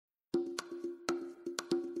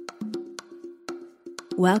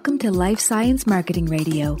Welcome to Life Science Marketing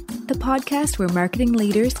Radio, the podcast where marketing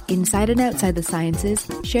leaders inside and outside the sciences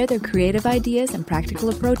share their creative ideas and practical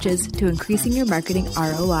approaches to increasing your marketing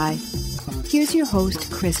ROI. Here's your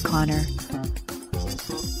host, Chris Connor.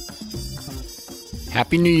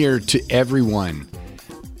 Happy New Year to everyone.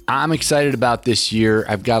 I'm excited about this year.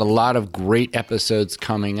 I've got a lot of great episodes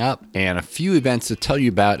coming up and a few events to tell you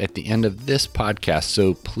about at the end of this podcast,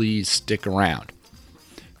 so please stick around.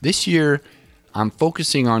 This year, I'm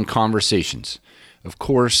focusing on conversations. Of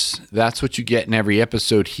course, that's what you get in every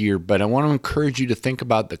episode here, but I want to encourage you to think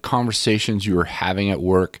about the conversations you are having at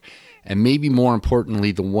work and maybe more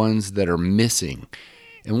importantly, the ones that are missing.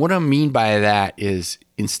 And what I mean by that is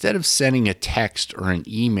instead of sending a text or an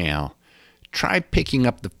email, try picking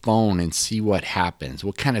up the phone and see what happens,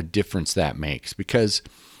 what kind of difference that makes, because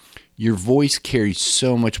your voice carries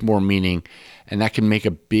so much more meaning, and that can make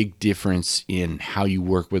a big difference in how you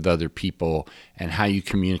work with other people and how you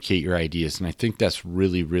communicate your ideas. And I think that's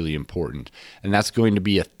really, really important. And that's going to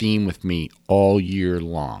be a theme with me all year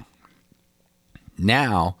long.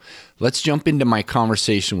 Now, let's jump into my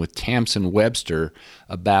conversation with Tamsen Webster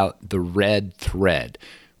about the red thread.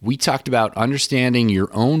 We talked about understanding your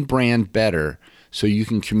own brand better so you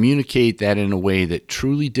can communicate that in a way that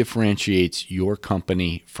truly differentiates your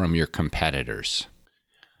company from your competitors.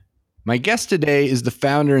 My guest today is the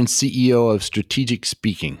founder and CEO of Strategic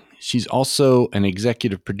Speaking. She's also an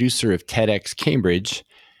executive producer of TEDx Cambridge.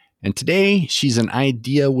 And today, she's an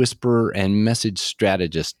idea whisperer and message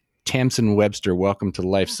strategist. Tamsen Webster, welcome to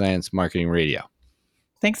Life Science Marketing Radio.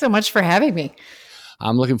 Thanks so much for having me.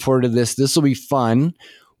 I'm looking forward to this. This will be fun.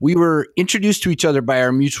 We were introduced to each other by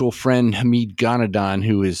our mutual friend, Hamid Ganadan,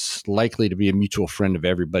 who is likely to be a mutual friend of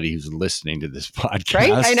everybody who's listening to this podcast.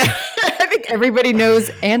 Right? I know. I think everybody knows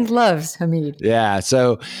and loves Hamid. Yeah.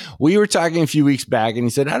 So we were talking a few weeks back and he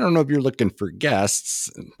said, I don't know if you're looking for guests,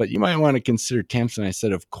 but you might want to consider Tamsen. I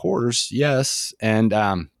said, of course, yes. And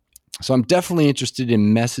so I'm definitely interested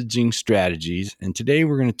in messaging strategies. And today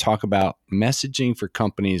we're going to talk about messaging for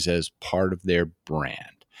companies as part of their brand.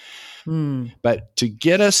 But to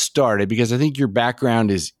get us started, because I think your background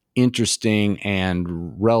is interesting and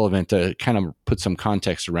relevant to kind of put some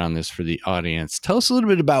context around this for the audience, tell us a little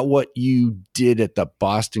bit about what you did at the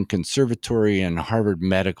Boston Conservatory and Harvard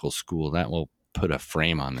Medical School. That will put a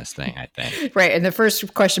frame on this thing, I think. Right. And the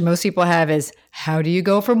first question most people have is, how do you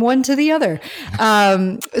go from one to the other?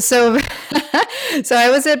 So I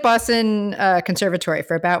was at Boston Conservatory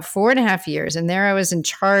for about 4.5 years. And there I was in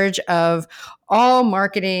charge of all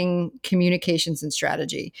marketing, communications, and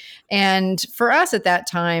strategy. And for us at that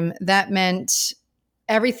time, that meant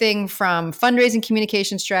everything from fundraising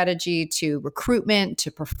communication strategy to recruitment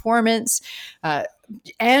to performance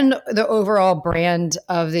and the overall brand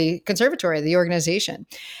of the conservatory, the organization.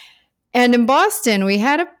 And in Boston, we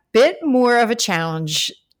had a bit more of a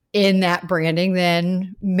challenge in that branding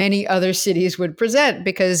than many other cities would present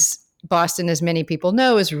because Boston, as many people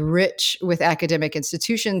know, is rich with academic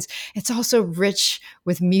institutions. It's also rich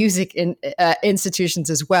with music institutions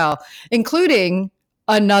as well, including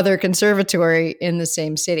another conservatory in the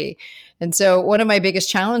same city. And so one of my biggest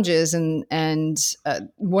challenges and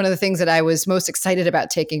one of the things that I was most excited about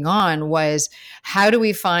taking on was how do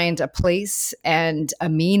we find a place and a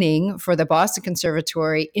meaning for the Boston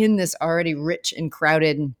Conservatory in this already rich and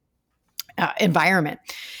crowded environment.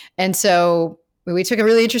 And so we took a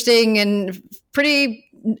really interesting and pretty,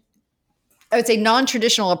 I would say,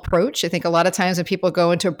 non-traditional approach. I think a lot of times when people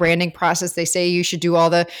go into a branding process, they say you should do all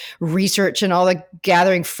the research and all the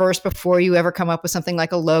gathering first before you ever come up with something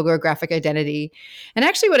like a logo or graphic identity. And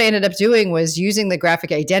actually what I ended up doing was using the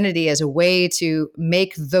graphic identity as a way to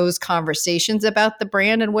make those conversations about the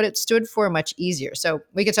brand and what it stood for much easier. So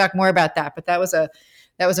we could talk more about that, but that was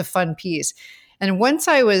a fun piece. And once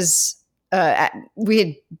I was we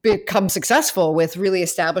had become successful with really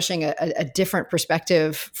establishing a different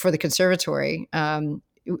perspective for the conservatory.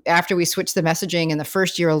 After we switched the messaging in the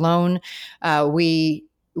first year alone, we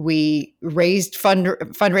raised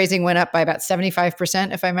fundraising went up by about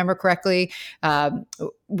 75%, if I remember correctly. There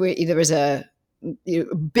was a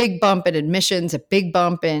big bump in admissions, a big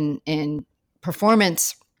bump in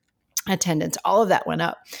performance attendance. All of that went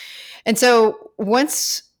up. And so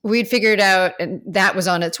once we'd figured out, and that was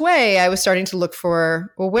on its way, I was starting to look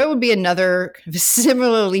for, well, where would be another kind of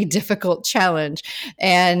similarly difficult challenge?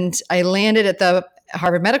 And I landed at the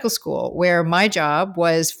Harvard Medical School, where my job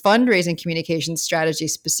was fundraising communication strategy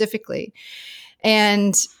specifically.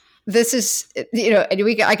 And this is,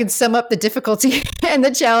 I can sum up the difficulty and the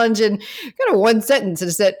challenge in kind of one sentence,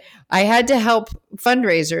 is that I had to help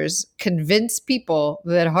fundraisers convince people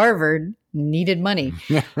that Harvard needed money.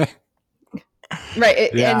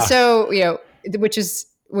 Right. Yeah. And so, which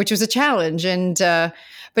was a challenge. And,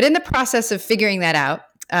 but in the process of figuring that out,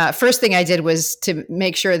 first thing I did was to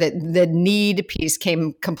make sure that the need piece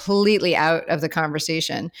came completely out of the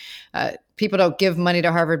conversation. People don't give money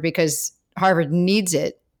to Harvard because Harvard needs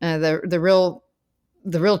it. The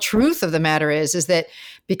real truth of the matter is that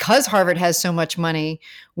because Harvard has so much money,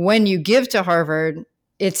 when you give to Harvard,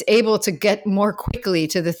 it's able to get more quickly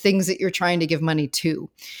to the things that you're trying to give money to.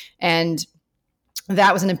 And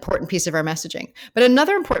that was an important piece of our messaging. But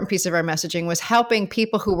another important piece of our messaging was helping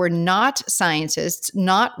people who were not scientists,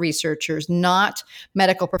 not researchers, not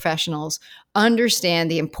medical professionals understand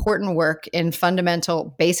the important work in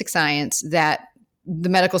fundamental basic science that the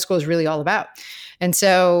medical school is really all about. And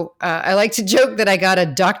so I like to joke that I got a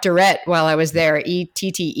doctorate while I was there,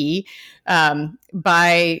 ETTE,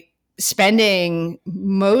 by spending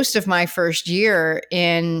most of my first year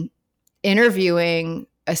in interviewing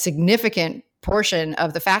a significant portion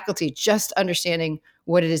of the faculty, just understanding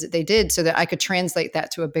what it is that they did so that I could translate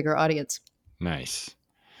that to a bigger audience. Nice.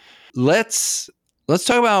 Let's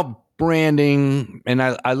talk about branding. And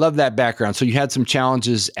I love that background. So you had some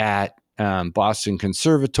challenges at Boston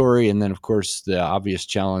Conservatory, and then of course the obvious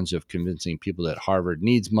challenge of convincing people that Harvard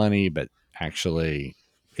needs money, but actually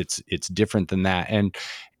it's different than that. And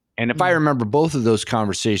if I remember both of those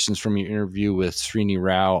conversations from your interview with Srini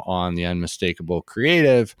Rao on the Unmistakable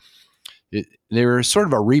Creative, they were sort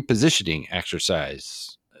of a repositioning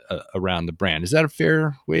exercise around the brand. Is that a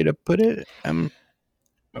fair way to put it? And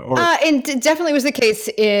it definitely was the case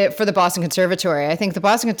for the Boston Conservatory. I think the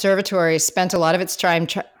Boston Conservatory spent a lot of its time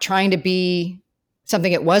trying to be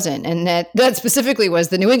something it wasn't. And that specifically was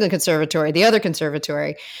the New England Conservatory, the other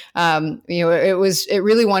conservatory. It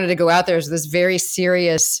really wanted to go out there as this very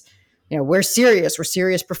serious, we're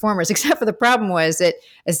serious performers, except for the problem was that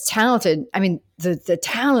as talented, I mean, the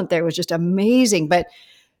talent there was just amazing, but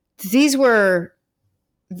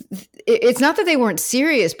it's not that they weren't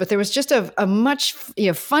serious, but there was just a much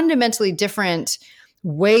fundamentally different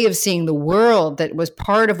way of seeing the world that was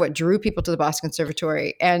part of what drew people to the Boston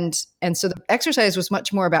Conservatory. And so the exercise was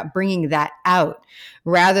much more about bringing that out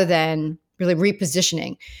rather than really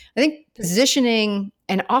repositioning. I think positioning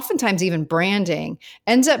and oftentimes even branding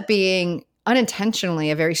ends up being unintentionally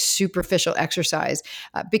a very superficial exercise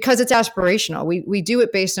because it's aspirational. We do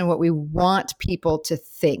it based on what we want people to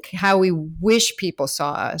think, how we wish people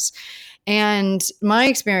saw us. And my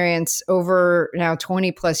experience over now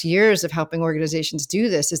 20 plus years of helping organizations do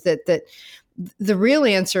this is that the real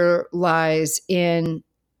answer lies in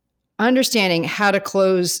understanding how to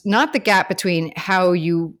close not the gap between how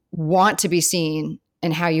you want to be seen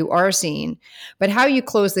and how you are seen, but how you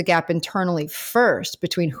close the gap internally first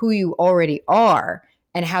between who you already are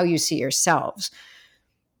and how you see yourselves.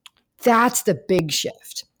 That's the big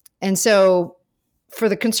shift. And so for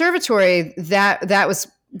the conservatory, that was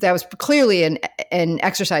clearly an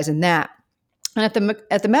exercise in that. And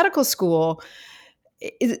at the medical school,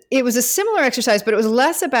 it was a similar exercise, but it was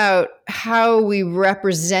less about how we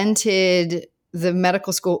represented the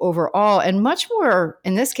medical school overall, and much more,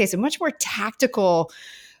 in this case, a much more tactical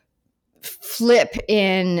flip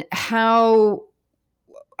in how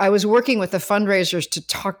I was working with the fundraisers to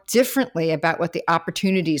talk differently about what the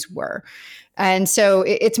opportunities were. And so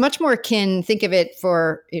it's much more akin, think of it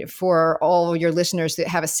for all your listeners that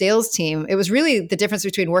have a sales team. It was really the difference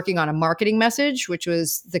between working on a marketing message, which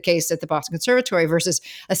was the case at the Boston Conservatory, versus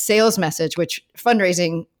a sales message, which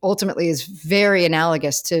fundraising ultimately is very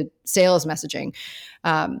analogous to sales messaging.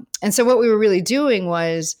 And so what we were really doing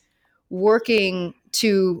was working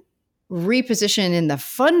to reposition in the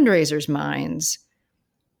fundraisers' minds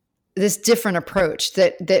this different approach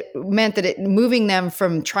that meant that moving them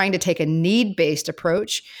from trying to take a need-based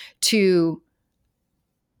approach to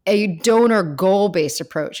a donor goal-based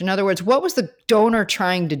approach. In other words, what was the donor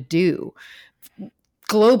trying to do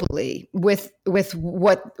globally with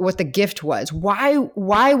what the gift was?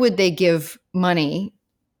 Why would they give money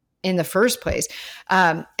in the first place?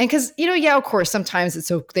 And because, of course, sometimes it's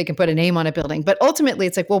so they can put a name on a building, but ultimately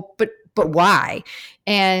it's like, well, but why?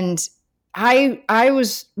 And I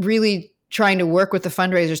was really trying to work with the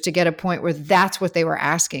fundraisers to get a point where that's what they were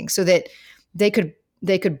asking, so that they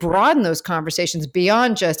could broaden those conversations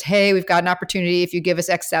beyond just, hey, we've got an opportunity. If you give us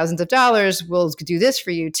X thousands of dollars, we'll do this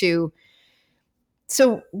for you too.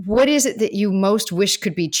 So what is it that you most wish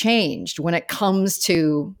could be changed when it comes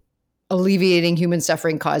to alleviating human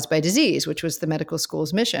suffering caused by disease, which was the medical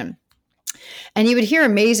school's mission? And you would hear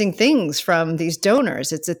amazing things from these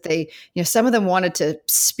donors. It's that they, some of them wanted to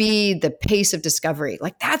speed the pace of discovery.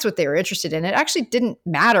 Like that's what they were interested in. It actually didn't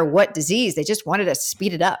matter what disease. They just wanted to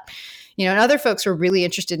speed it up. And other folks were really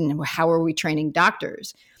interested in how are we training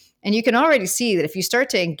doctors. And you can already see that if you start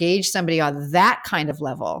to engage somebody on that kind of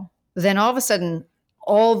level, then all of a sudden,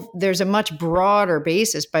 there's a much broader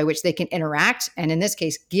basis by which they can interact and in this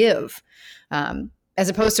case give, as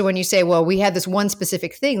opposed to when you say, well, we had this one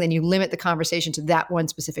specific thing, then you limit the conversation to that one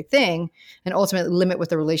specific thing and ultimately limit what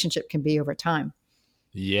the relationship can be over time.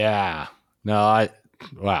 Yeah. No,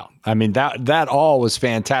 wow. I mean, that all was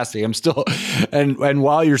fantastic. I'm still, and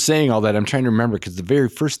while you're saying all that, I'm trying to remember, because the very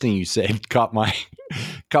first thing you said caught my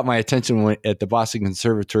attention at the Boston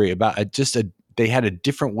Conservatory about they had a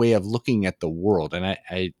different way of looking at the world. And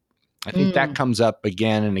I think that comes up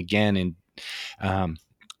again and again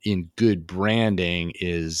in good branding,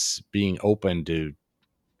 is being open to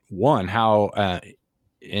one, how,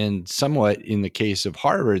 and somewhat in the case of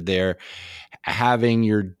Harvard there, having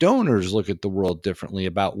your donors look at the world differently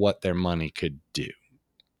about what their money could do.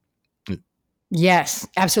 Yes,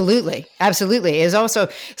 absolutely. Absolutely. It is also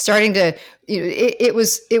starting to, it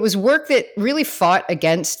was work that really fought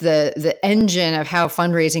against the engine of how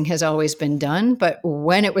fundraising has always been done. But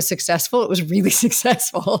when it was successful, it was really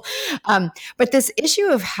successful. But this issue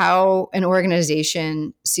of how an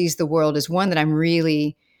organization sees the world is one that I'm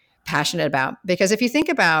really passionate about, because if you think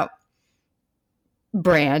about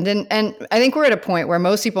brand, and I think we're at a point where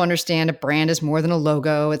most people understand a brand is more than a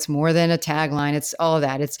logo, it's more than a tagline, it's all of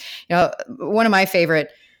that. It's, one of my favorite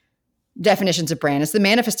definitions of brand is the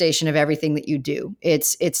manifestation of everything that you do.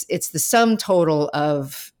 It's the sum total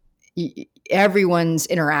of everyone's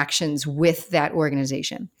interactions with that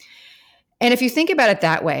organization. And if you think about it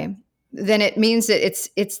that way, then it means that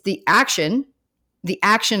it's the action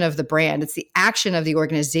of the brand, it's the action of the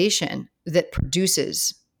organization that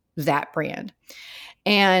produces that brand.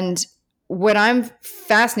 And what I'm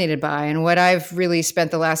fascinated by, and what I've really spent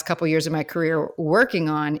the last couple of years of my career working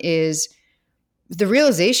on, is the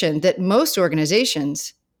realization that most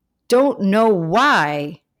organizations don't know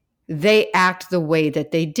why they act the way that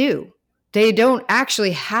they do. They don't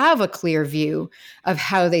actually have a clear view of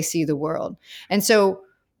how they see the world. And so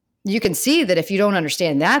you can see that if you don't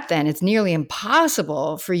understand that, then it's nearly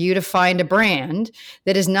impossible for you to find a brand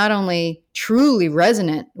that is not only truly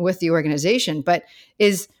resonant with the organization, but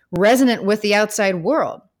is resonant with the outside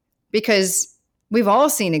world. Because we've all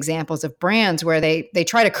seen examples of brands where they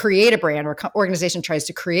try to create a brand, or organization tries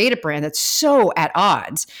to create a brand that's so at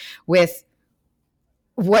odds with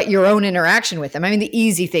what your own interaction with them. I mean, the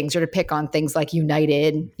easy things are to pick on things like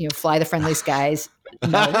United, fly the friendly skies.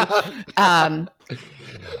 No.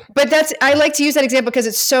 But I like to use that example because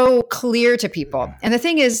it's so clear to people. And the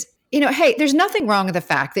thing is, hey, there's nothing wrong with the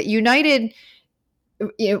fact that United,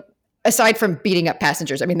 aside from beating up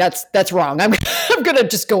passengers, I mean, that's wrong. I'm going to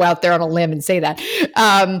just go out there on a limb and say that.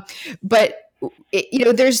 But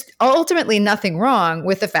there's ultimately nothing wrong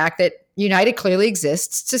with the fact that United clearly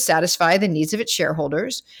exists to satisfy the needs of its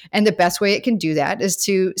shareholders. And the best way it can do that is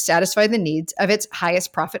to satisfy the needs of its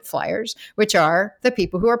highest profit flyers, which are the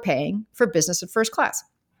people who are paying for business and first class.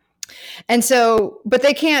 And so, but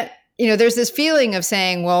they can't, there's this feeling of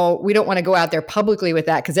saying, well, we don't want to go out there publicly with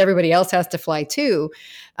that because everybody else has to fly too.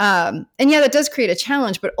 And yeah, that does create a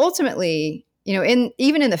challenge. But ultimately,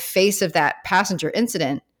 even in the face of that passenger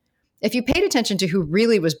incident, if you paid attention to who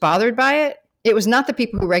really was bothered by it, it was not the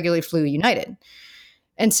people who regularly flew United.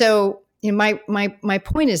 And so my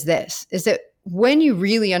point is this, is that when you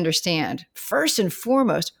really understand, first and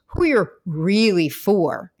foremost, who you're really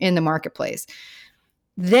for in the marketplace,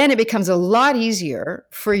 then it becomes a lot easier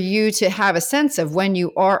for you to have a sense of when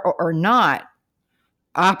you are or not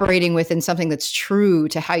operating within something that's true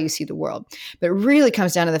to how you see the world. But it really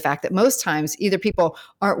comes down to the fact that most times either people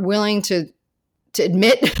aren't willing to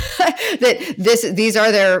admit that these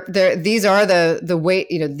are the way,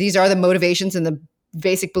 these are the motivations and the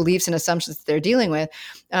basic beliefs and assumptions that they're dealing with,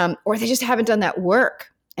 or they just haven't done that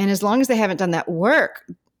work. And as long as they haven't done that work,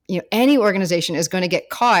 any organization is going to get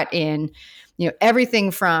caught in,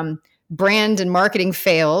 everything from brand and marketing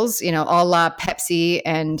fails, a la Pepsi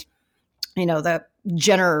and, the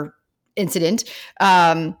Jenner incident,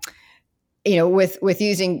 with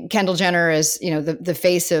using Kendall Jenner as, the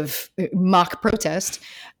face of mock protest,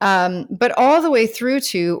 but all the way through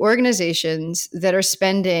to organizations that are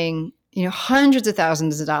spending, hundreds of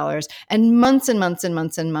thousands of dollars and months and months and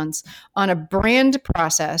months and months on a brand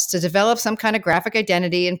process to develop some kind of graphic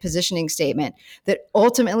identity and positioning statement that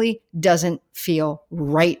ultimately doesn't feel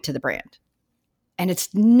right to the brand. And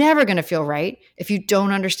it's never going to feel right if you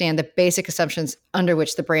don't understand the basic assumptions under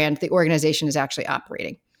which the organization is actually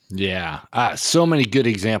operating. Yeah. So many good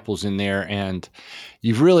examples in there. And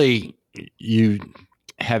you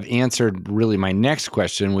have answered really my next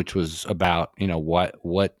question, which was about,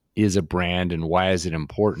 what is a brand and why is it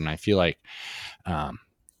important? I feel like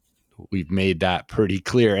we've made that pretty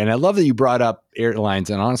clear. And I love that you brought up airlines.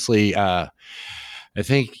 And honestly, I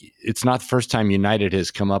think it's not the first time United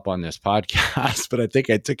has come up on this podcast, but I think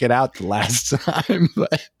I took it out the last time.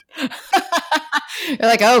 But you're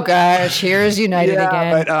like, oh gosh, here's United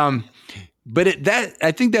again. But that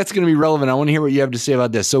I think that's going to be relevant. I want to hear what you have to say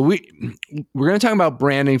about this. So we're going to talk about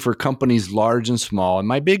branding for companies large and small. And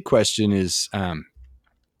my big question is,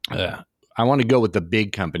 I want to go with the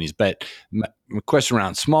big companies, but my question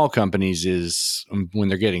around small companies is when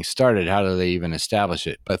they're getting started, how do they even establish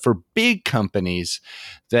it? But for big companies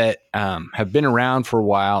that have been around for a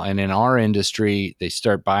while, and in our industry, they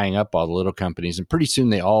start buying up all the little companies, and pretty soon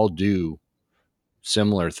they all do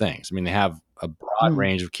similar things. I mean, they have a broad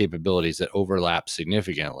range of capabilities that overlap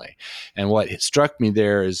significantly. And what struck me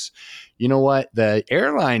there is, you know what? The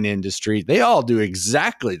airline industry, they all do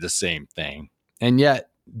exactly the same thing. And yet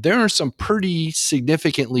there are some pretty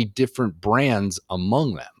significantly different brands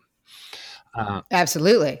among them.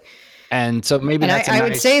 Absolutely. And so maybe that's a nice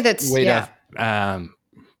would say that's way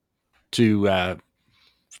to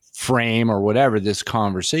frame or whatever this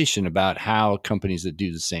conversation about how companies that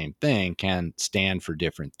do the same thing can stand for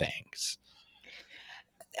different things.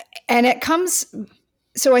 And it comes,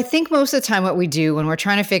 so I think most of the time what we do when we're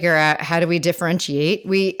trying to figure out how do we differentiate,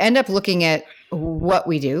 we end up looking at what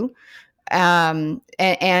we do. And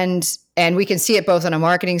we can see it both on a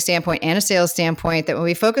marketing standpoint and a sales standpoint, that when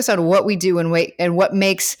we focus on what we do and what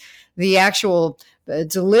makes the actual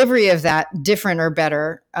delivery of that different or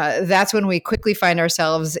better, that's when we quickly find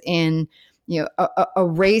ourselves in a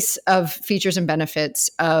race of features and benefits,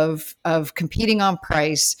 of competing on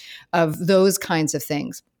price, of those kinds of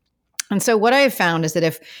things. And so what I have found is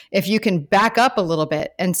that if you can back up a little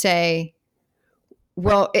bit and say,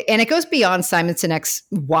 well, and it goes beyond Simon Sinek's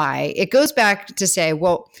why. It goes back to say,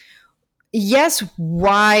 well, yes,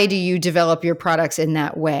 why do you develop your products in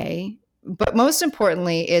that way? But most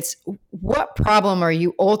importantly, it's what problem are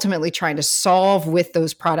you ultimately trying to solve with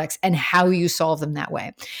those products and how you solve them that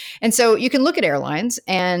way. And so you can look at airlines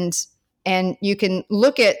and you can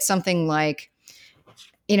look at something like,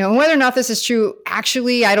 whether or not this is true,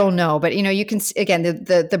 actually, I don't know. But, you can, again,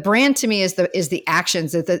 the brand to me is the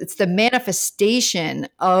actions. It's the manifestation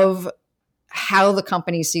of how the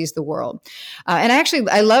company sees the world. And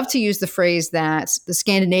I love to use the phrase that the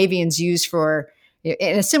Scandinavians use for,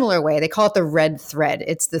 in a similar way. They call it the red thread.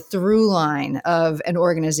 It's the through line of an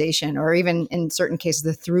organization, or even in certain cases,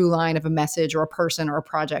 the through line of a message or a person or a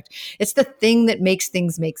project. It's the thing that makes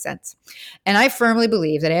things make sense. And I firmly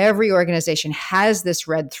believe that every organization has this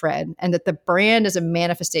red thread, and that the brand is a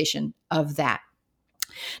manifestation of that.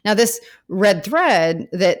 Now, this red thread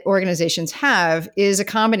that organizations have is a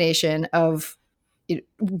combination of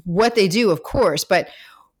what they do, of course, but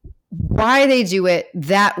why they do it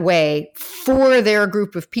that way for their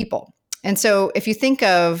group of people. And so if you think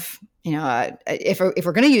of, if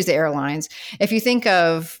we're going to use the airlines, if you think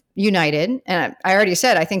of United, and I already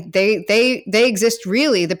said, I think they exist,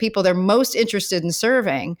 really, the people they're most interested in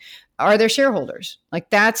serving are their shareholders. Like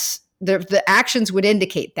that's the actions would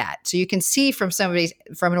indicate that. So you can see from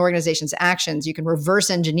an organization's actions, you can reverse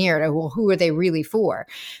engineer it. Well, who are they really for?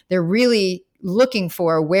 They're really looking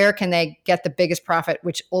for where can they get the biggest profit,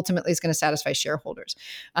 which ultimately is going to satisfy shareholders.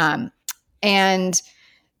 And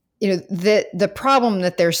the problem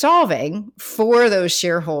that they're solving for those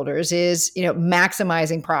shareholders is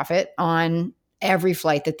maximizing profit on every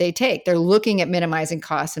flight that they take. They're looking at minimizing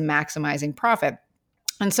costs and maximizing profit.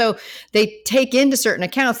 And so they take into certain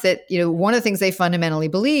accounts that, one of the things they fundamentally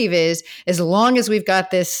believe is, as long as we've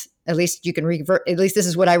got this, at least you can at least this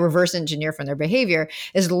is what I reverse engineer from their behavior,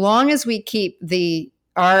 as long as we keep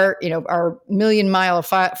our million mile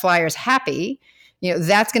flyers happy,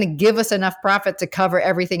 that's going to give us enough profit to cover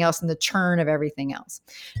everything else and the churn of everything else.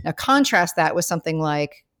 Now, contrast that with something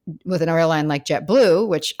like, with an airline like JetBlue,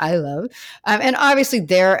 which I love. And obviously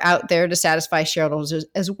they're out there to satisfy shareholders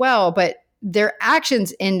as well, but their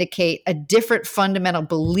actions indicate a different fundamental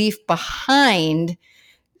belief behind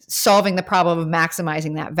solving the problem of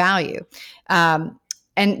maximizing that value.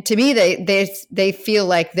 And to me, they feel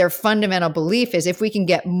like their fundamental belief is, if we can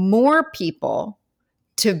get more people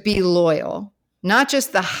to be loyal, not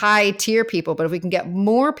just the high tier people, but if we can get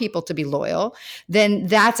more people to be loyal, then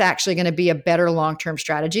that's actually going to be a better long-term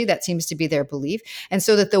strategy. That seems to be their belief. And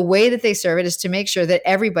so that the way that they serve it is to make sure that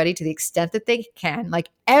everybody, to the extent that they can, like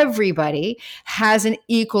everybody, has an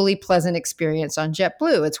equally pleasant experience on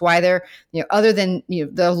JetBlue. It's why they're, other than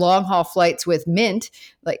the long haul flights with Mint,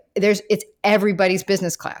 it's everybody's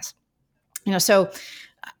business class. So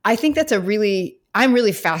I think that's a really I'm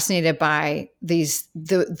really fascinated by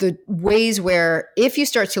the ways where if you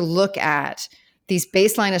start to look at these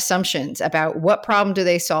baseline assumptions about what problem do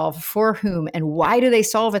they solve, for whom, and why do they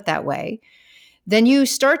solve it that way, then you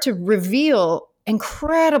start to reveal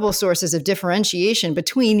incredible sources of differentiation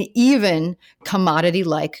between even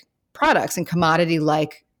commodity-like products and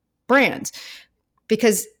commodity-like brands.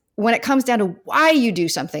 Because when it comes down to why you do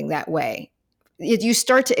something that way, you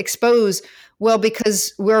start to expose, well,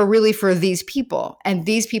 because we're really for these people, and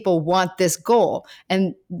these people want this goal,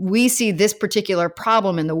 and we see this particular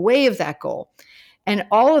problem in the way of that goal. And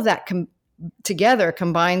all of that together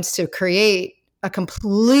combines to create a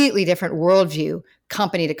completely different worldview,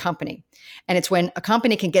 company to company. And it's when a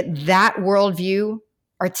company can get that worldview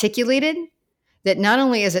articulated that not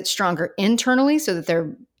only is it stronger internally so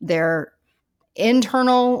that their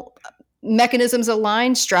internal mechanisms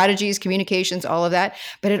align, strategies, communications, all of that,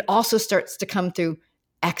 but it also starts to come through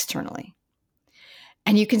externally.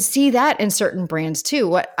 And you can see that in certain brands too.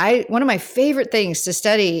 One of my favorite things to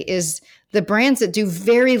study is the brands that do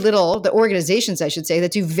very little, the organizations, I should say,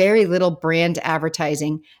 that do very little brand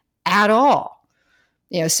advertising at all.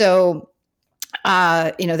 So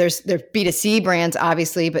there's B2C brands,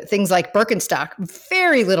 obviously, but things like Birkenstock,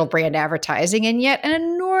 very little brand advertising, and yet an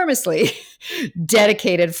enormously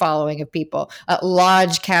dedicated following of people.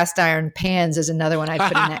 Lodge cast iron pans is another one I'd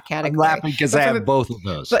put in that category. I'm laughing because I have both of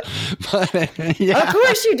those. But yeah. Of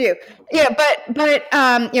course you do. Yeah, but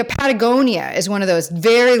Patagonia is one of those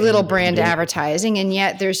very little brand advertising, and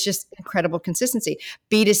yet there's just incredible consistency.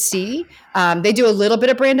 B2C, they do a little bit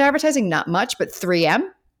of brand advertising, not much, but 3M.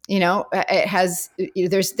 It has,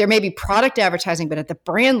 there may be product advertising, but at the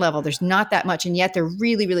brand level, there's not that much. And yet they're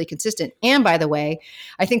really, really consistent. And by the way,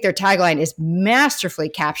 I think their tagline is masterfully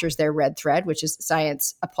captures their red thread, which is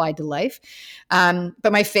science applied to life.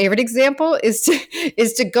 But my favorite example is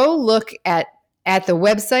to go look at the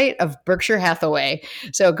website of Berkshire Hathaway.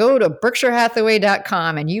 So go to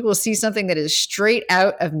berkshirehathaway.com and you will see something that is straight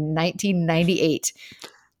out of 1998.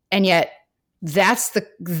 And yet,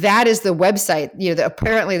 that is the website.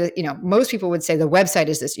 Apparently, most people would say the website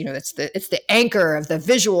is this. It's the anchor of the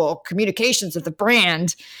visual communications of the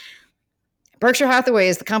brand. Berkshire Hathaway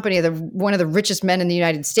is the company of one of the richest men in the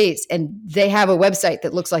United States, and they have a website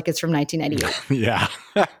that looks like it's from 1998. Yeah.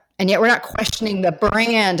 And yet we're not questioning the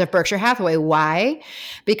brand of Berkshire Hathaway. Why?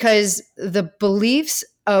 Because the beliefs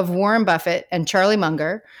of Warren Buffett and Charlie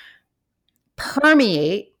Munger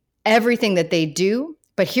permeate everything that they do.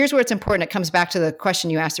 But here's where it's important. It comes back to the question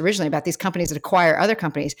you asked originally about these companies that acquire other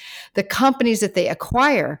companies. The companies that they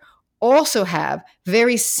acquire also have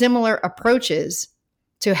very similar approaches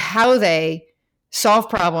to how they solve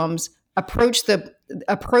problems, approach the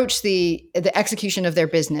execution of their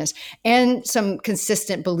business, and some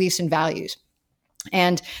consistent beliefs and values.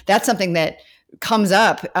 And that's something that comes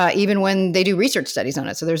up even when they do research studies on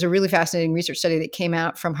it. So there's a really fascinating research study that came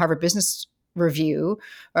out from Harvard Business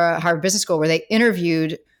School, where they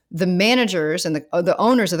interviewed the managers and the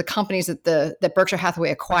owners of the companies that Berkshire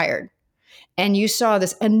Hathaway acquired. And you saw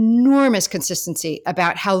this enormous consistency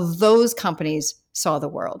about how those companies saw the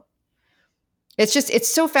world.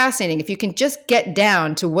 It's so fascinating. If you can just get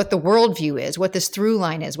down to what the worldview is, what this through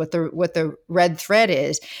line is, what the red thread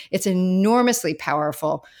is, it's enormously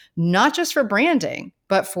powerful, not just for branding,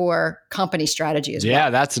 but for company strategy as well. Yeah,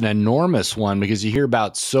 that's an enormous one, because you hear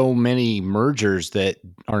about so many mergers that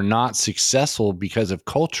are not successful because of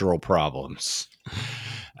cultural problems.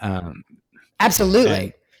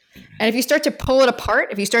 Absolutely. And if you start to pull it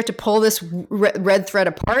apart, if you start to pull this red thread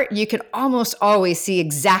apart, you can almost always see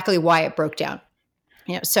exactly why it broke down.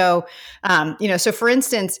 So for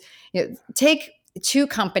instance, take two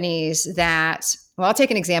companies that, I'll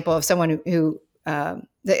take an example of someone who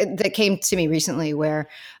that came to me recently where,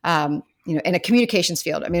 in a communications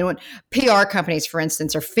field, when PR companies, for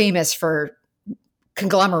instance, are famous for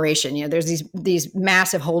conglomeration. There's these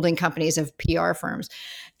massive holding companies of PR firms.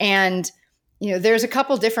 And, there's a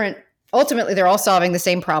couple different, ultimately, they're all solving the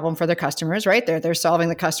same problem for their customers, right? They're solving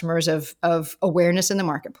the customers of awareness in the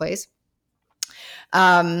marketplace.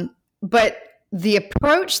 But the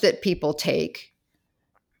approach that people take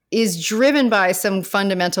is driven by some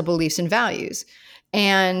fundamental beliefs and values.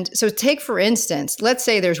 And so take, for instance, let's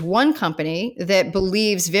say there's one company that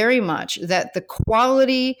believes very much that the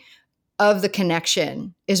quality of the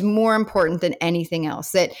connection is more important than anything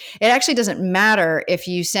else, that it actually doesn't matter if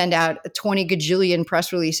you send out 20 gajillion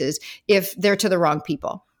press releases if they're to the wrong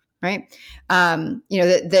people, right?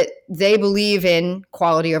 That they believe in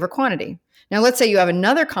quality over quantity. Now, let's say you have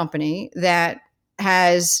another company that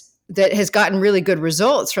has that has gotten really good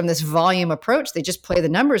results from this volume approach. They just play the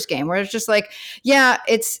numbers game where it's just like, yeah,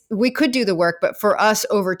 we could do the work, but for us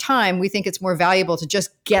over time, we think it's more valuable to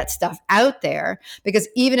just get stuff out there, because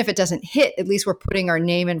even if it doesn't hit, at least we're putting our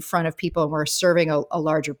name in front of people and we're serving a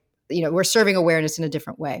larger, we're serving awareness in a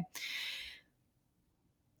different way.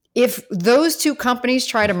 If those two companies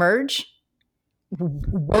try to merge,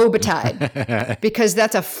 woe betide, because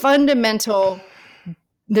there's a fundamental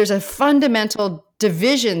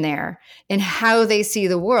division there in how they see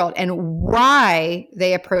the world and why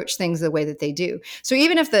they approach things the way that they do. So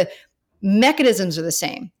even if the mechanisms are the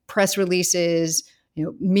same, press releases,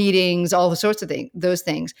 meetings, all the sorts of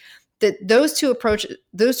things, that those two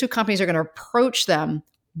companies are going to approach them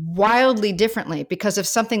wildly differently because of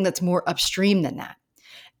something that's more upstream than that.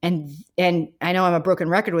 And I know I'm a broken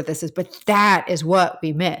record with this, but that is what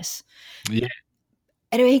we miss. Yeah.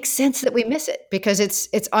 And it makes sense that we miss it, because it's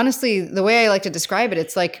honestly, the way I like to describe it,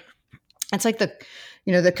 it's like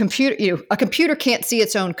the computer, a computer can't see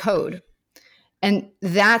its own code. And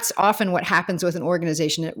that's often what happens with an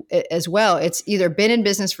organization as well. It's either been in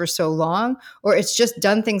business for so long, or it's just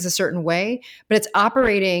done things a certain way, but it's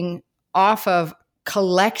operating off of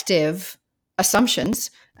collective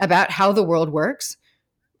assumptions about how the world works,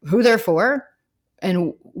 who they're for,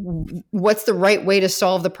 and what's the right way to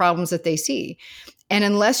solve the problems that they see. And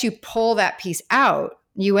unless you pull that piece out,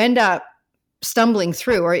 you end up stumbling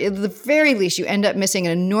through, or at the very least, you end up missing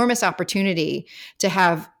an enormous opportunity to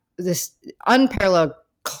have this unparalleled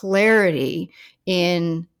clarity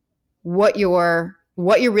in what you're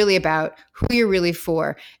really about, who you're really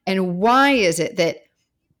for, and why is it that,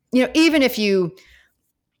 even if you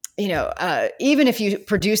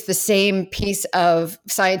produce the same piece of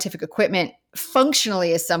scientific equipment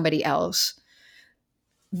functionally as somebody else,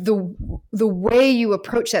 the way you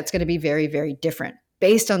approach that's going to be very, very different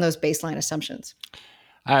based on those baseline assumptions.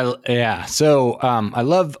 So I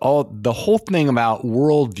love the whole thing about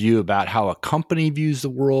worldview, about how a company views the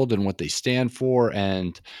world and what they stand for.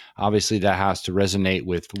 And obviously that has to resonate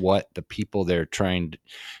with what the people they're trying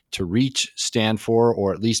to reach stand for,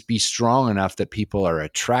 or at least be strong enough that people are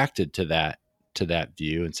attracted to that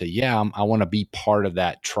view and say, yeah, I want to be part of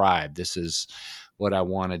that tribe. This is what I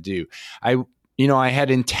want to do. I had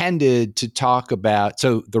intended to talk about,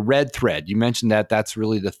 so the red thread, you mentioned that's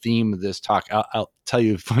really the theme of this talk. I'll tell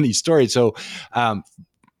you a funny story. So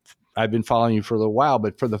I've been following you for a little while,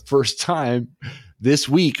 but for the first time this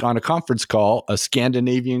week on a conference call, a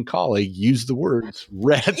Scandinavian colleague used the words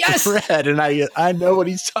red thread, and I know what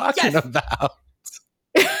he's talking about.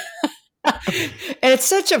 And it's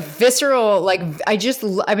such a visceral,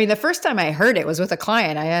 the first time I heard it was with a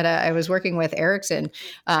client. I was working with Ericsson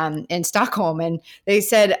in Stockholm, and they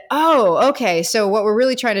said, oh, okay. So what we're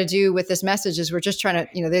really trying to do with this message is we're just trying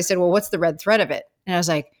to, they said, well, what's the red thread of it? And I was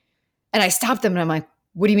like, and I stopped them and I'm like,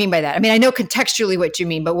 what do you mean by that? I mean, I know contextually what you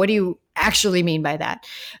mean, but what do you actually mean by that?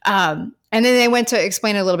 And then they went to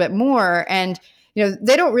explain a little bit more, and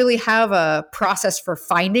they don't really have a process for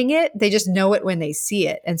finding it. They just know it when they see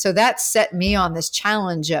it. And so that set me on this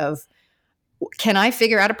challenge of, can I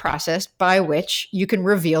figure out a process by which you can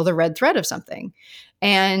reveal the red thread of something?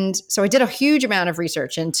 And so I did a huge amount of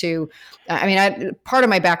research into, part of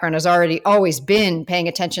my background has always been paying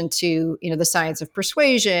attention to, the science of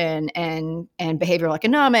persuasion and behavioral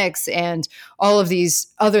economics and all of these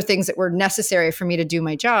other things that were necessary for me to do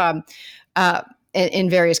my job. In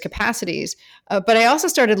various capacities. But I also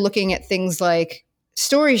started looking at things like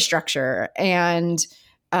story structure and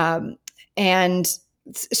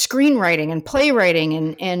screenwriting and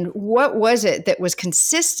playwriting and what was it that was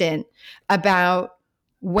consistent about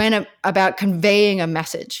conveying a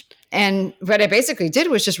message. And what I basically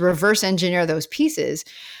did was just reverse engineer those pieces.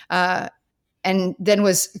 And then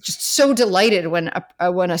was just so delighted when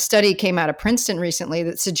a study came out of Princeton recently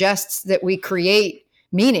that suggests that we create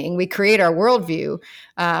meaning, we create our worldview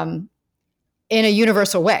in a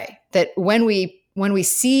universal way. That when we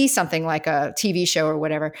see something like a TV show or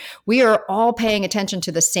whatever, we are all paying attention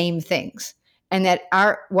to the same things. And that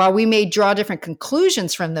while we may draw different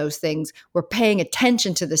conclusions from those things, we're paying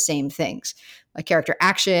attention to the same things, like character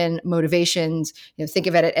action, motivations. Think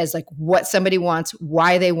of it as like what somebody wants,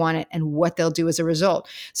 why they want it, and what they'll do as a result.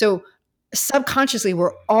 So subconsciously,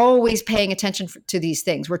 we're always paying attention to these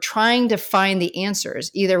things. We're trying to find the answers,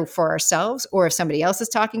 either for ourselves or if somebody else is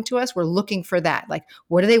talking to us, we're looking for that. Like,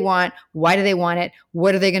 what do they want? Why do they want it?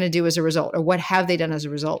 What are they going to do as a result? Or what have they done as a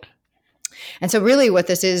result? And so really what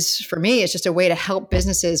this is for me is just a way to help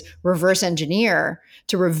businesses reverse engineer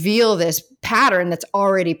to reveal this pattern that's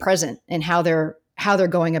already present in how they're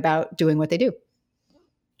going about doing what they do.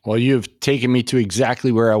 Well, you've taken me to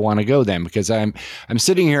exactly where I want to go then, because I'm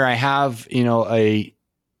sitting here. I have, a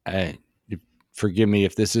forgive me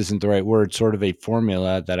if this isn't the right word, sort of a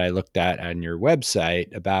formula that I looked at on your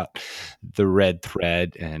website about the red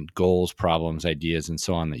thread and goals, problems, ideas, and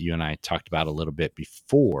so on that you and I talked about a little bit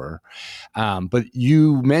before. But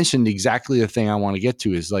you mentioned exactly the thing I want to get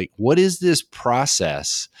to is like, what is this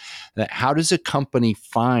process how does a company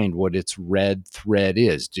find what its red thread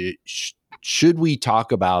is? Should we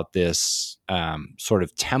talk about this sort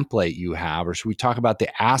of template you have, or should we talk about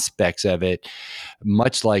the aspects of it,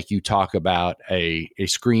 much like you talk about a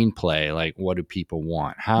screenplay? Like, what do people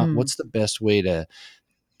want? What's the best way to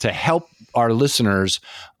help our listeners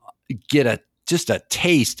get just a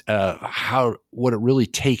taste of what it really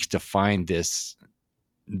takes to find this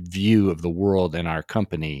view of the world and our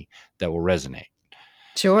company that will resonate?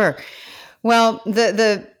 Sure. Well,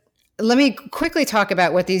 let me quickly talk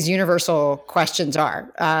about what these universal questions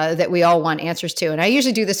are that we all want answers to. And I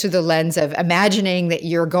usually do this through the lens of imagining that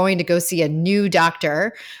you're going to go see a new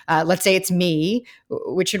doctor. Let's say it's me,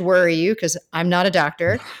 which should worry you because I'm not a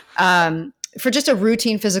doctor, for just a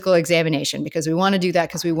routine physical examination, because we want to do that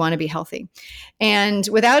because we want to be healthy. And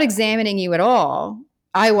without examining you at all,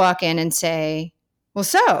 I walk in and say, well,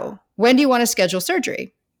 so when do you want to schedule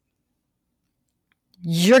surgery?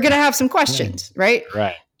 You're going to have some questions, right?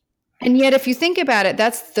 Right. And yet, if you think about it,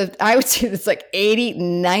 I would say that's like 80,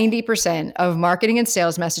 90% of marketing and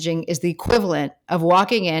sales messaging is the equivalent of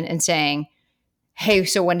walking in and saying, hey,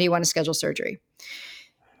 so when do you want to schedule surgery?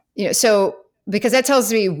 So because that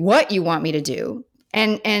tells me what you want me to do.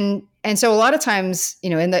 And so a lot of times,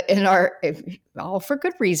 all for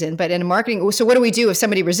good reason, but in marketing, so what do we do if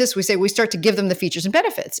somebody resists? We start to give them the features and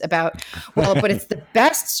benefits about, well, but it's the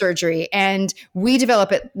best surgery and we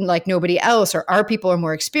develop it like nobody else, or our people are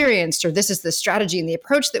more experienced, or this is the strategy and the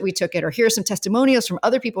approach that we took it, or here's some testimonials from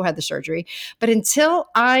other people who had the surgery. But until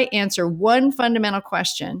I answer one fundamental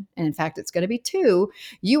question, and in fact, it's going to be two,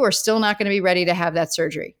 you are still not going to be ready to have that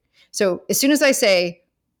surgery. So as soon as I say,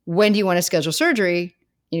 when do you want to schedule surgery?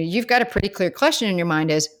 You've got a pretty clear question in your mind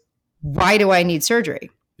is, why do I need surgery?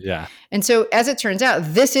 Yeah. And so as it turns out,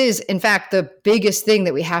 this is, in fact, the biggest thing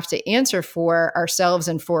that we have to answer for ourselves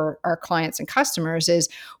and for our clients and customers is,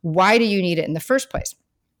 why do you need it in the first place?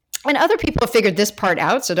 And other people have figured this part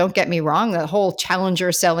out. So don't get me wrong. The whole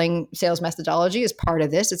challenger sales methodology is part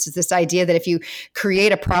of this. It's this idea that if you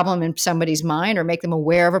create a problem in somebody's mind or make them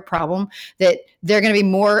aware of a problem, that they're going to be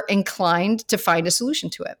more inclined to find a solution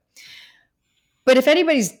to it. But if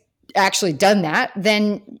anybody's actually done that,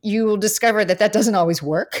 then you will discover that doesn't always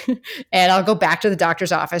work. And I'll go back to the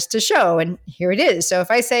doctor's office to show, and here it is. So if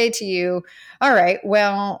I say to you, all right,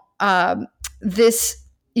 well, let's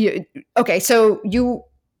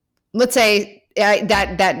say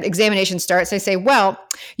that examination starts. I say, well,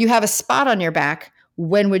 you have a spot on your back.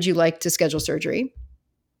 When would you like to schedule surgery?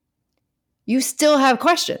 You still have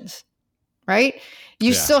questions, right?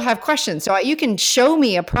 You still have questions. So you can show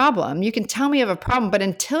me a problem. You can tell me of a problem. But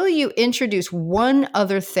until you introduce one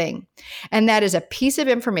other thing, and that is a piece of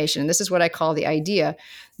information, and this is what I call the idea,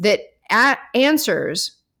 that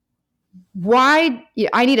answers why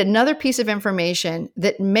I need another piece of information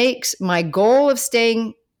that makes my goal of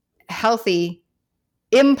staying healthy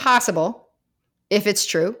impossible, if it's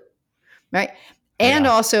true, right? And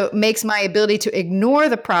also makes my ability to ignore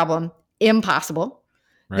the problem impossible,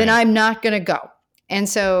 then I'm not going to go. And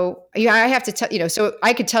so I have to tell, so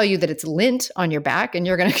I could tell you that it's lint on your back and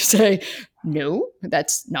you're going to say, no,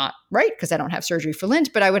 that's not right because I don't have surgery for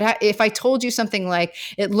lint. But I would have, if I told you something like,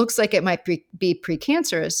 it looks like it might be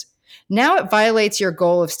precancerous, now it violates your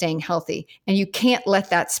goal of staying healthy and you can't let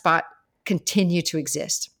that spot continue to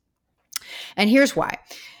exist. And here's why,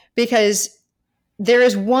 because there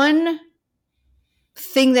is one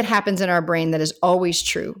thing that happens in our brain that is always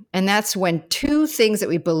true. And that's when two things that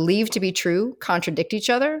we believe to be true contradict each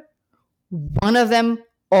other, one of them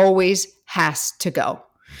always has to go.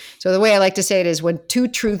 So the way I like to say it is, when two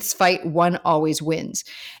truths fight, one always wins.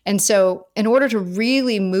 And so in order to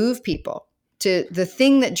really move people to the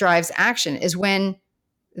thing that drives action is when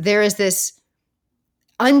there is this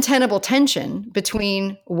untenable tension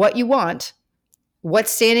between what you want,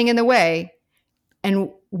 what's standing in the way, and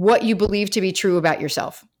what you believe to be true about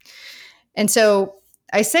yourself. And so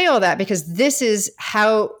I say all that because this is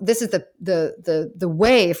the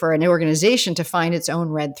way for an organization to find its own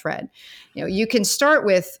red thread. You can start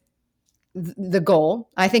with the goal.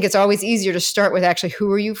 I think it's always easier to start with actually,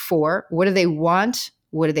 who are you for? What do they want?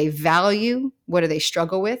 What do they value? What do they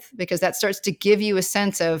struggle with? Because that starts to give you a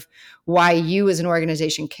sense of why you as an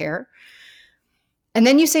organization care. And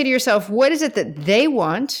then you say to yourself, what is it that they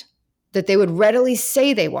want? that they would readily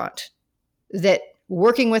say they want, that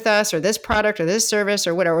working with us or this product or this service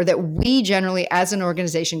or whatever, that we generally as an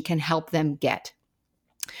organization can help them get.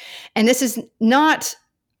 And this is not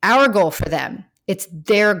our goal for them. It's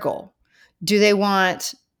their goal. Do they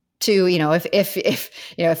want to, if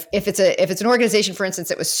it's an organization, for instance,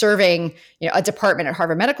 that was serving, a department at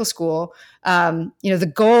Harvard Medical School,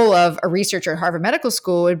 the goal of a researcher at Harvard Medical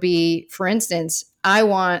School would be, for instance, I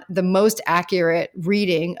want the most accurate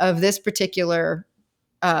reading of this particular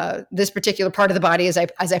part of the body as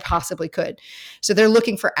I possibly could. So they're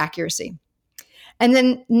looking for accuracy. And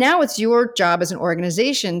then now it's your job as an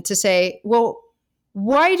organization to say, well,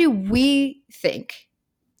 why do we think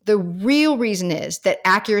the real reason is that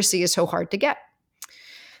accuracy is so hard to get?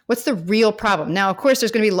 What's the real problem? Now, of course,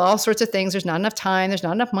 there's going to be all sorts of things. There's not enough time. There's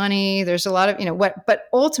not enough money. There's a lot of, but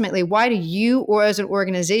ultimately, why do you or as an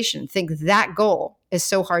organization think that goal is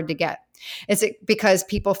so hard to get? Is it because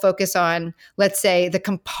people focus on, let's say, the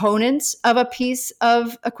components of a piece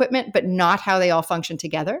of equipment, but not how they all function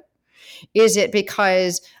together? Is it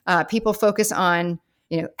because people focus on,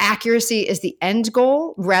 accuracy is the end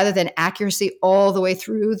goal rather than accuracy all the way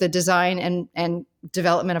through the design and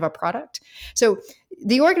development of a product? So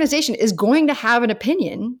the organization is going to have an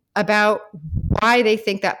opinion about why they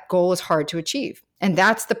think that goal is hard to achieve. And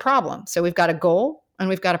that's the problem. So we've got a goal and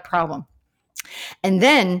we've got a problem. And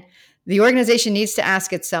then the organization needs to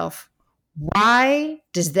ask itself, why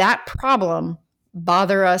does that problem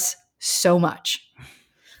bother us so much?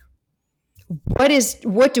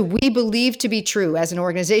 What do we believe to be true as an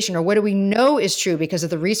organization, or what do we know is true because of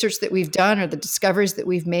the research that we've done or the discoveries that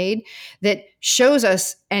we've made that shows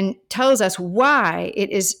us and tells us why it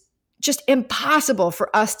is just impossible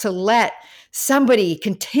for us to let somebody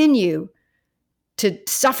continue to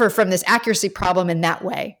suffer from this accuracy problem in that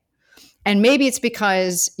way? And maybe it's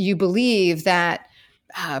because you believe that,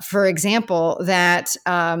 for example, that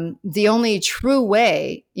the only true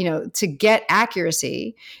way, to get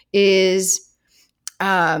accuracy is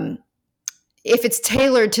if it's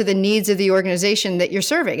tailored to the needs of the organization that you're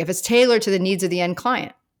serving, if it's tailored to the needs of the end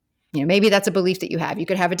client. Maybe that's a belief that you have. You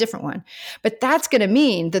could have a different one. But that's going to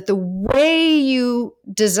mean that the way you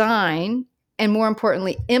design and, more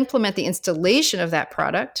importantly, implement the installation of that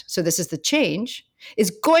product, so this is the change,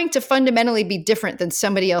 is going to fundamentally be different than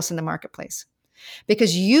somebody else in the marketplace.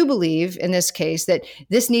 Because you believe, in this case, that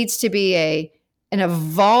this needs to be an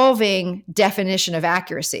evolving definition of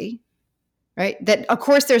accuracy, right? That, of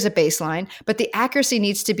course, there's a baseline, but the accuracy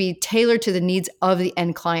needs to be tailored to the needs of the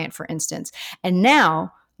end client, for instance. And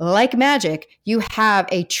now, like magic, you have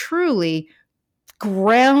a truly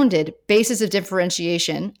grounded basis of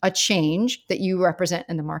differentiation, a change that you represent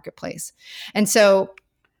in the marketplace. And so,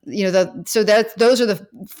 those are the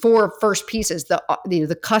four first pieces: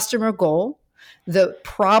 the customer goal, the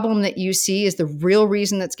problem that you see is the real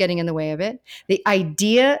reason that's getting in the way of it, the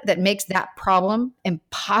idea that makes that problem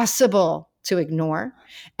impossible to ignore,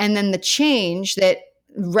 and then the change that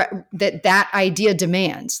idea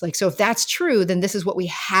demands. So if that's true, then this is what we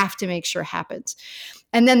have to make sure happens.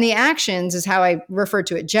 And then the actions is how I refer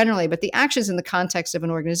to it generally, but the actions in the context of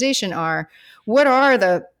an organization are, what are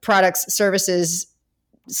the products, services,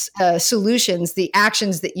 solutions, the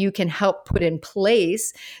actions that you can help put in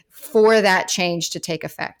place for that change to take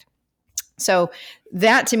effect? So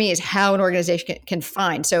that, to me, is how an organization can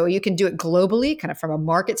find. So you can do it globally, kind of from a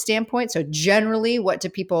market standpoint. So generally, what do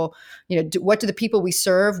the people we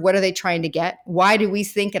serve, what are they trying to get? Why do we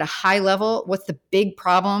think at a high level, what's the big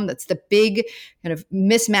problem? That's the big kind of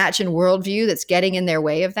mismatch in worldview that's getting in their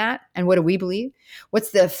way of that. And what do we believe? What's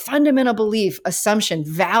the fundamental belief, assumption,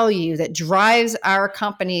 value that drives our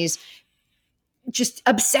company's just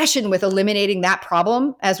obsession with eliminating that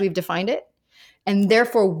problem as we've defined it? And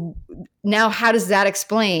therefore, now how does that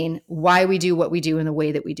explain why we do what we do in the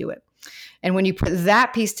way that we do it? And when you put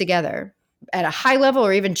that piece together at a high level,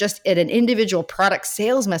 or even just at an individual product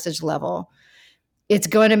sales message level, it's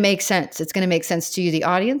going to make sense. It's going to make sense to you, the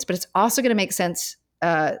audience, but it's also going to make sense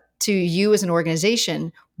to you as an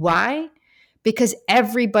organization. Why? Because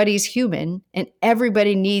everybody's human and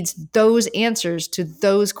everybody needs those answers to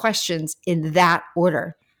those questions in that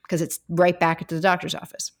order, because it's right back into the doctor's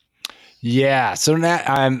office. Yeah. So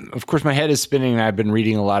now of course, my head is spinning, and I've been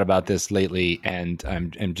reading a lot about this lately, and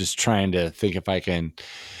I'm just trying to think if I can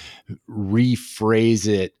rephrase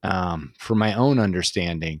it for my own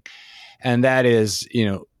understanding. And that is,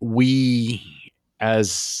 we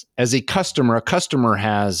as a customer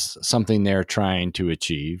has something they're trying to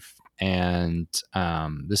achieve. And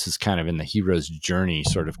this is kind of in the hero's journey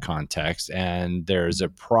sort of context. And there's a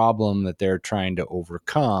problem that they're trying to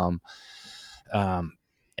overcome.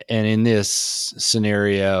 And in this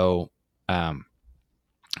scenario,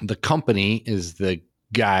 the company is the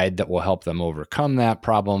guide that will help them overcome that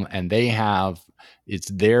problem. And it's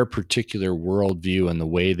their particular worldview and the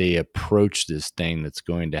way they approach this thing that's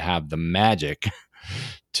going to have the magic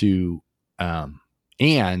to,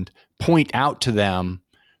 and point out to them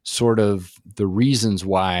sort of the reasons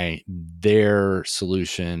why their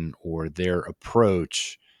solution or their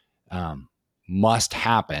approach must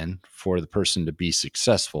happen for the person to be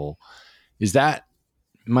successful.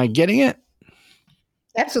 Am I getting it?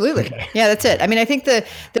 Absolutely. Okay. Yeah, that's it. I mean, I think the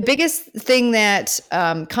biggest thing that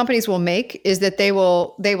companies will make is that they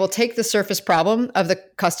will take the surface problem of the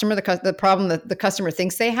customer, the problem that the customer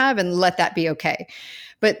thinks they have, and let that be okay.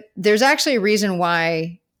 But there's actually a reason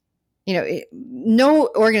why, no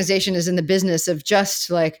organization is in the business of just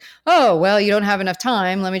like, oh, well, you don't have enough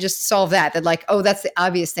time, let me just solve that. That like, oh, that's the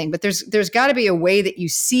obvious thing. But there's got to be a way that you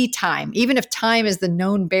see time, even if time is the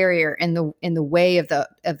known barrier in the way of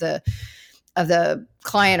the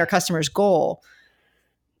client or customer's goal.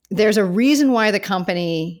 There's a reason why the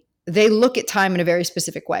company, they look at time in a very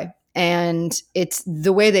specific way. And it's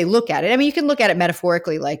the way they look at it. I mean, you can look at it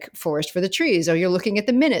metaphorically, like forest for the trees, or you're looking at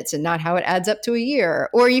the minutes and not how it adds up to a year.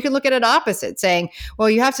 Or you can look at it opposite, saying, well,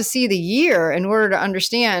 you have to see the year in order to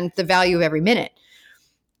understand the value of every minute.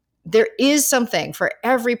 There is something for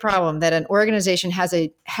every problem that an organization has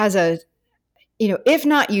a if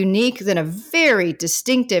not unique, then a very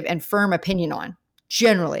distinctive and firm opinion on,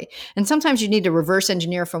 generally. And sometimes you need to reverse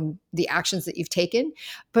engineer from the actions that you've taken.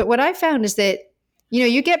 But what I found is that,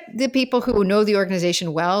 you get the people who know the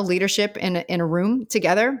organization well, leadership in a room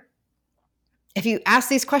together. If you ask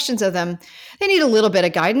these questions of them, they need a little bit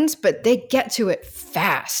of guidance, but they get to it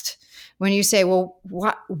fast. When you say, well,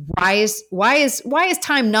 why is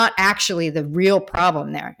time not actually the real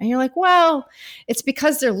problem there? And you're like, well, it's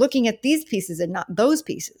because they're looking at these pieces and not those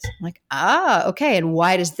pieces. I'm like, okay. And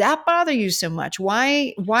why does that bother you so much?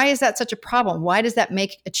 Why is that such a problem? Why does that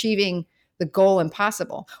make achieving the goal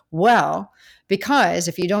impossible? Well, because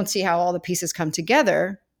if you don't see how all the pieces come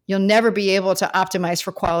together, you'll never be able to optimize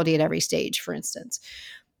for quality at every stage, for instance.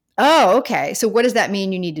 Oh, okay. So what does that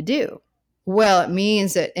mean you need to do? Well, it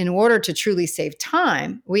means that in order to truly save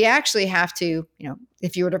time, we actually have to,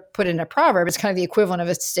 if you were to put in a proverb, it's kind of the equivalent of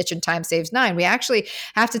a stitch in time saves nine. We actually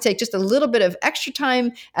have to take just a little bit of extra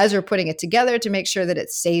time as we're putting it together to make sure that it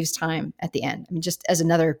saves time at the end. I mean, just as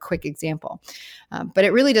another quick example. But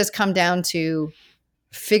it really does come down to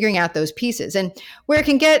figuring out those pieces. And where it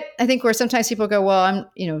can get, I think, where sometimes people go,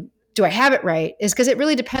 well, do I have it right? Is because it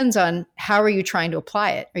really depends on how are you trying to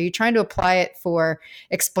apply it? Are you trying to apply it for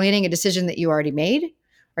explaining a decision that you already made?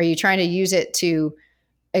 Are you trying to use it to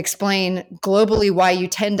explain globally why you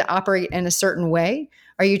tend to operate in a certain way?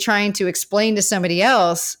 Are you trying to explain to somebody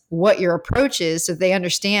else what your approach is so they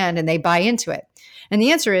understand and they buy into it? And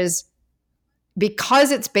the answer is,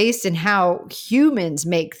 because it's based in how humans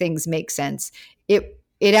make things make sense,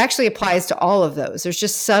 it actually applies to all of those. There's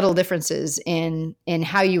just subtle differences in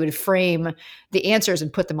how you would frame the answers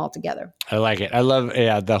and put them all together. I like it. I love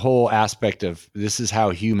the whole aspect of this is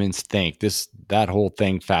how humans think. That whole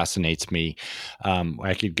thing fascinates me.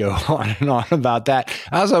 I could go on and on about that.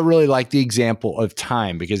 I also really like the example of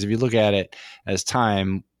time, because if you look at it as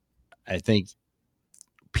time, I think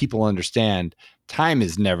people understand time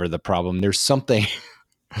is never the problem. There's something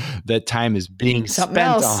that time is being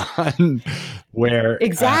spent on where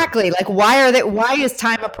exactly like why is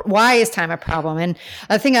time a problem? And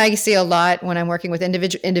a thing I see a lot when I'm working with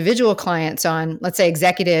individual clients on, let's say,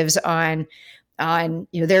 executives on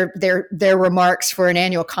their remarks for an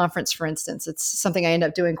annual conference, for instance. It's something I end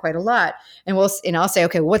up doing quite a lot. And I'll say,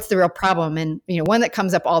 okay, what's the real problem? And one that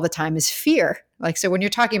comes up all the time is fear. Like, so when you're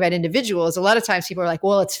talking about individuals, a lot of times people are like,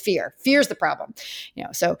 well, it's fear. Fear's the problem.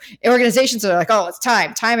 So organizations are like, oh, it's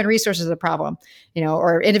time and resources are the problem,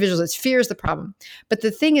 or individuals, it's fear's the problem. But the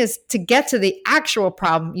thing is, to get to the actual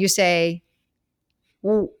problem, you say,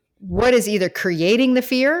 well, what is either creating the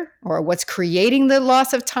fear, or what's creating the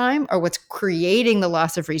loss of time, or what's creating the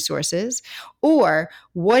loss of resources, or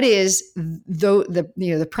what is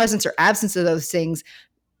the presence or absence of those things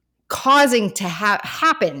causing to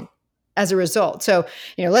happen as a result. So,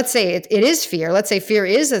 let's say it is fear. Let's say fear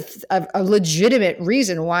is a legitimate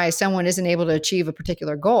reason why someone isn't able to achieve a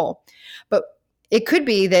particular goal. But it could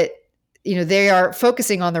be that, they are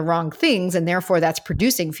focusing on the wrong things, and therefore that's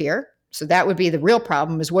producing fear. So that would be the real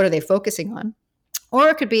problem, is what are they focusing on? Or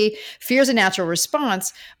it could be fear is a natural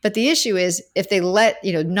response. But the issue is if they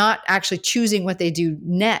not actually choosing what they do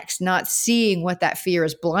next, not seeing what that fear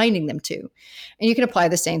is blinding them to. And you can apply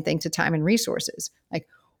the same thing to time and resources. Like,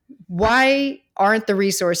 why aren't the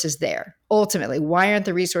resources there? Ultimately, why aren't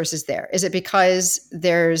the resources there? Is it because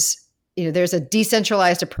there's there's a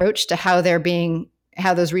decentralized approach to how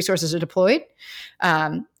those resources are deployed.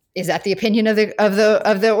 Is that the opinion of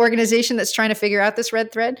the organization that's trying to figure out this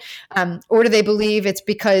red thread? Or do they believe it's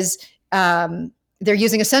because they're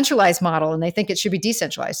using a centralized model and they think it should be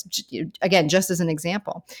decentralized? Again, just as an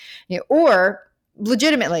example, or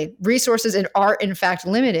legitimately resources are in fact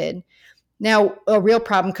limited. Now, a real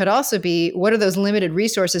problem could also be, what are those limited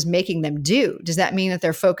resources making them do? Does that mean that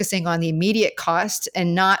they're focusing on the immediate cost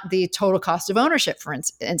and not the total cost of ownership, for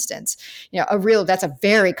instance? That's a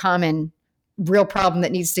very common real problem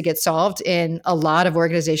that needs to get solved in a lot of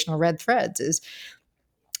organizational red threads is,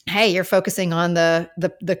 hey, you're focusing on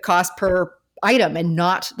the cost per item and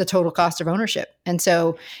not the total cost of ownership. And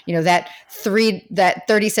so, that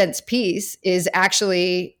 30 cents piece is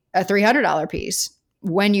actually a $300 piece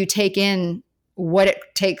when you take in what it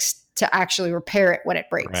takes to actually repair it when it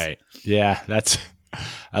breaks. Right. Yeah.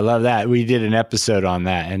 I love that. We did an episode on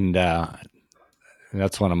that, and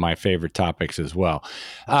that's one of my favorite topics as well.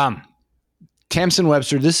 Tamsen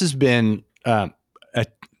Webster, this has been, I'm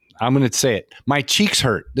going to say it, my cheeks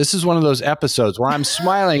hurt. This is one of those episodes where I'm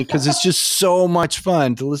smiling because it's just so much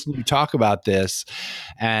fun to listen to you talk about this.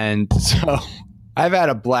 And so I've had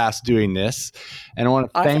a blast doing this, and I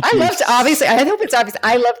want to thank you. Obviously, I hope it's obvious.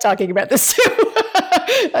 I love talking about this too.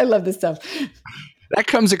 I love this stuff. That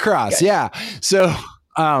comes across. Good. Yeah. So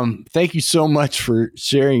thank you so much for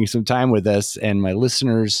sharing some time with us and my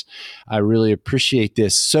listeners. I really appreciate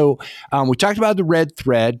this. So we talked about the red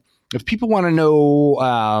thread. If people want to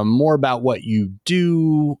know more about what you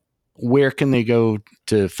do, where can they go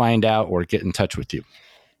to find out or get in touch with you?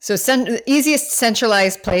 So the easiest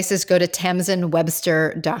centralized place is go to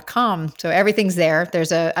tamsenwebster.com. So everything's there.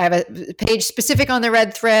 I have a page specific on the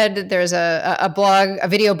red thread. There's a blog, a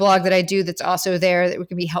video blog that I do that's also there that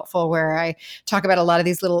can be helpful, where I talk about a lot of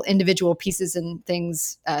these little individual pieces and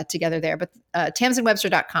things together there. But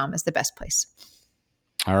tamsenwebster.com is the best place.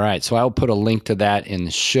 All right. So I'll put a link to that in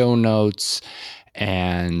the show notes.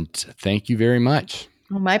 And thank you very much.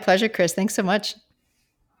 Oh, my pleasure, Chris. Thanks so much.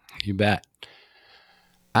 You bet.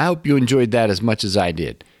 I hope you enjoyed that as much as I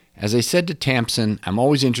did. As I said to Tamsen, I'm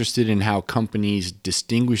always interested in how companies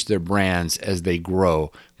distinguish their brands as they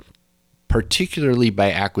grow, particularly by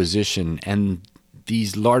acquisition. And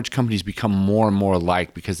these large companies become more and more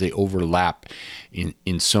alike because they overlap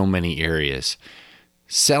in so many areas.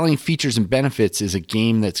 Selling features and benefits is a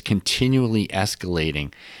game that's continually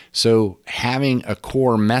escalating. So having a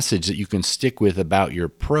core message that you can stick with about your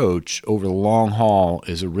approach over the long haul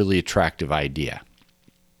is a really attractive idea.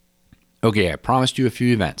 Okay, I promised you a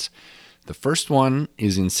few events. The first one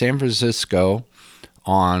is in San Francisco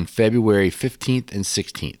on February 15th and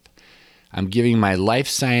 16th. I'm giving my Life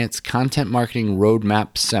Science Content Marketing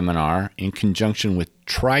Roadmap Seminar in conjunction with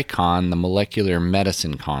TriCon, the Molecular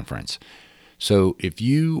Medicine Conference. So if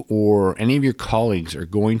you or any of your colleagues are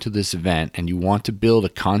going to this event and you want to build a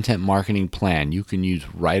content marketing plan you can use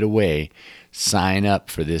right away, sign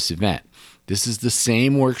up for this event. This is the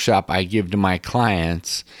same workshop I give to my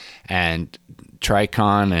clients, and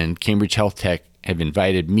TriCon and Cambridge Health Tech have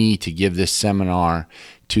invited me to give this seminar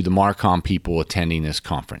to the Marcom people attending this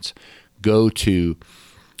conference. Go to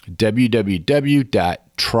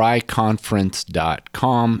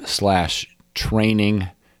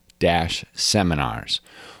www.triconference.com/training-seminars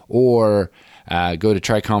or go to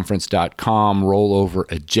triconference.com, roll over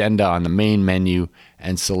agenda on the main menu,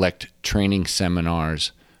 and select training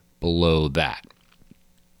seminars below that.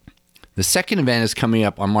 The second event is coming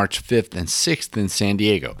up on March 5th and 6th in San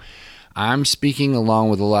Diego. I'm speaking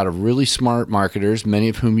along with a lot of really smart marketers, many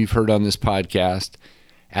of whom you've heard on this podcast,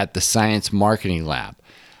 at the Science Marketing Lab.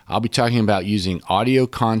 I'll be talking about using audio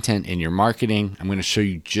content in your marketing. I'm going to show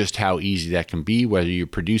you just how easy that can be, whether you're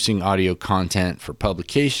producing audio content for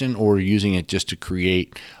publication or using it just to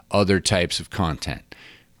create other types of content.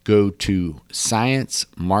 Go to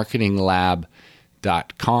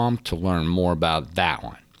sciencemarketinglab.com to learn more about that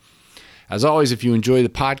one. As always, if you enjoy the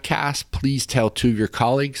podcast, please tell 2 of your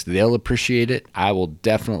colleagues. They'll appreciate it. I will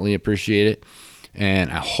definitely appreciate it.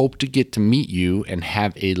 And I hope to get to meet you and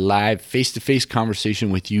have a live face-to-face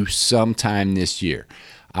conversation with you sometime this year.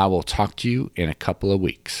 I will talk to you in a couple of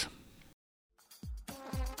weeks.